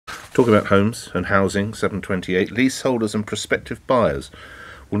Talking about homes and housing, 7:28, leaseholders and prospective buyers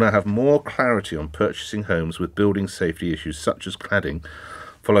will now have more clarity on purchasing homes with building safety issues such as cladding,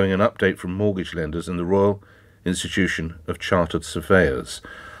 following an update from mortgage lenders and the Royal Institution of Chartered Surveyors.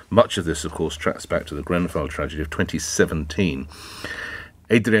 Much of this, of course, tracks back to the Grenfell tragedy of 2017.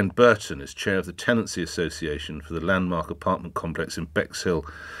 Adrian Burton is chair of the Tenancy Association for the landmark apartment complex in Bexhill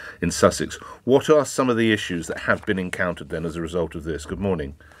in Sussex. What are some of the issues that have been encountered then as a result of this? Good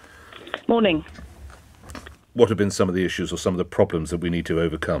morning. Morning. What have been some of the issues or some of the problems that we need to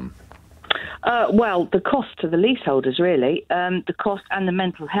overcome? Well, the cost to the leaseholders, really. The cost and the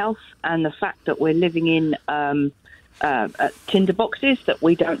mental health and the fact that we're living in tinder boxes that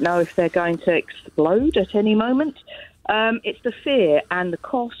we don't know if they're going to explode at any moment. It's the fear and the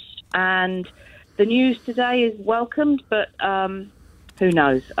cost, and the news today is welcomed, but who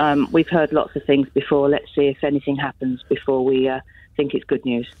knows? We've heard lots of things before. Let's see if anything happens before we think it's good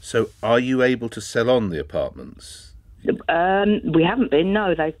news. So are you able to sell on the apartments? We haven't been,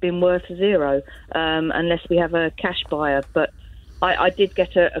 no. They've been worth zero unless we have a cash buyer. But I did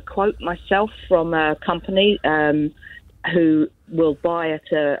get a quote myself from a company who will buy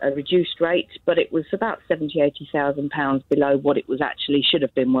at a reduced rate, but it was about £70,000-80,000 below what it was actually should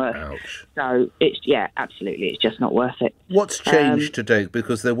have been worth. Ouch. So absolutely, it's just not worth it. What's changed today?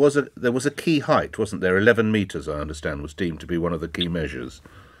 Because there was a key height, wasn't there? 11 metres, I understand, was deemed to be one of the key measures.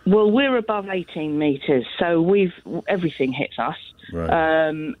 Well, we're above 18 metres, so everything hits us.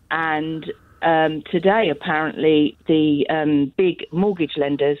 Right. And today, apparently, the big mortgage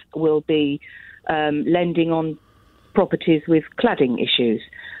lenders will be lending on properties with cladding issues.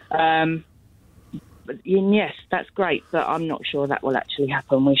 And yes, that's great, but I'm not sure that will actually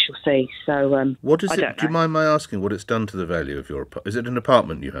happen. We shall see. So, what is it? Do you mind my asking what it's done to the value of your apartment? Is it an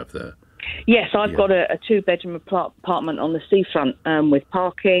apartment you have there? Yes, I've got a two-bedroom apartment on the seafront with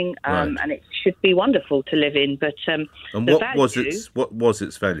parking, Right. and it should be wonderful to live in. But And what was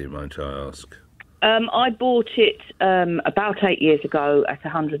its value, might I ask? I bought it about 8 years ago at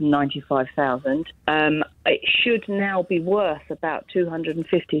 195,000. It should now be worth about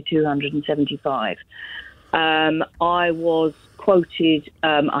 250, 275. I was quoted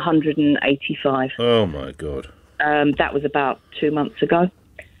 185. Oh my God! That was about 2 months ago.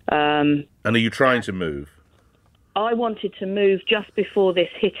 And are you trying to move? I wanted to move just before this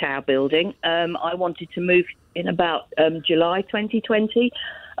hit our building. I wanted to move in about July 2020.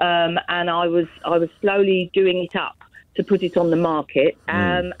 And I was slowly doing it up to put it on the market,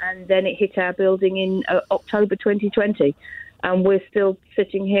 and then it hit our building in October 2020, and we're still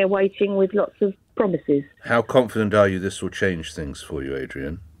sitting here waiting with lots of promises. How confident are you this will change things for you,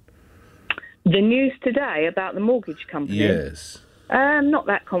 Adrian? The news today about the mortgage company? Yes. Not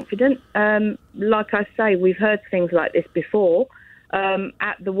that confident. Like I say, we've heard things like this before.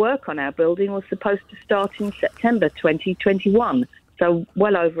 The work on our building was supposed to start in September 2021. So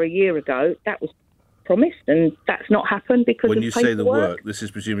well over a year ago, that was promised, and that's not happened because of paperwork. When you say the work, this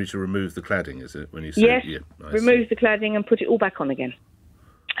is presumably to remove the cladding, is it? When you say, yes, yeah, remove the cladding and put it all back on again.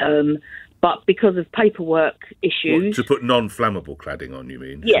 But because of paperwork issues... To put non-flammable cladding on, you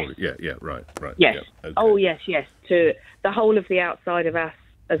mean? Yes. Yeah, right. Yes. Yeah, okay. Oh, yes. The whole of the outside of us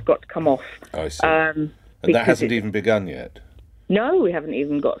has got to come off. I see. And that hasn't even begun yet? No, we haven't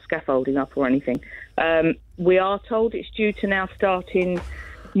even got scaffolding up or anything. We are told it's due to now start in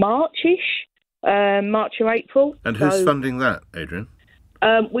March-ish, March or April. And who's funding that, Adrian?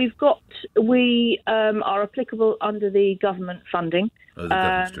 We are applicable under the government funding. Oh, the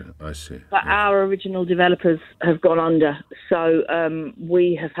government's doing it. I see. But our original developers have gone under, so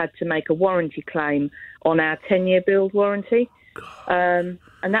we have had to make a warranty claim on our 10-year build warranty. And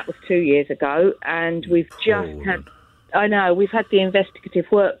that was 2 years ago, and we've just had... I know, we've had the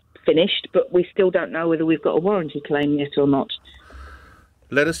investigative work finished, but we still don't know whether we've got a warranty claim yet or not.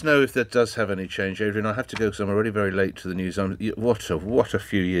 Let us know if that does have any change, Adrian. I have to go because I'm already very late to the news. What a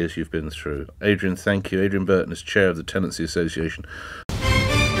few years you've been through. Adrian, thank you. Adrian Burton is chair of the Tenancy Association.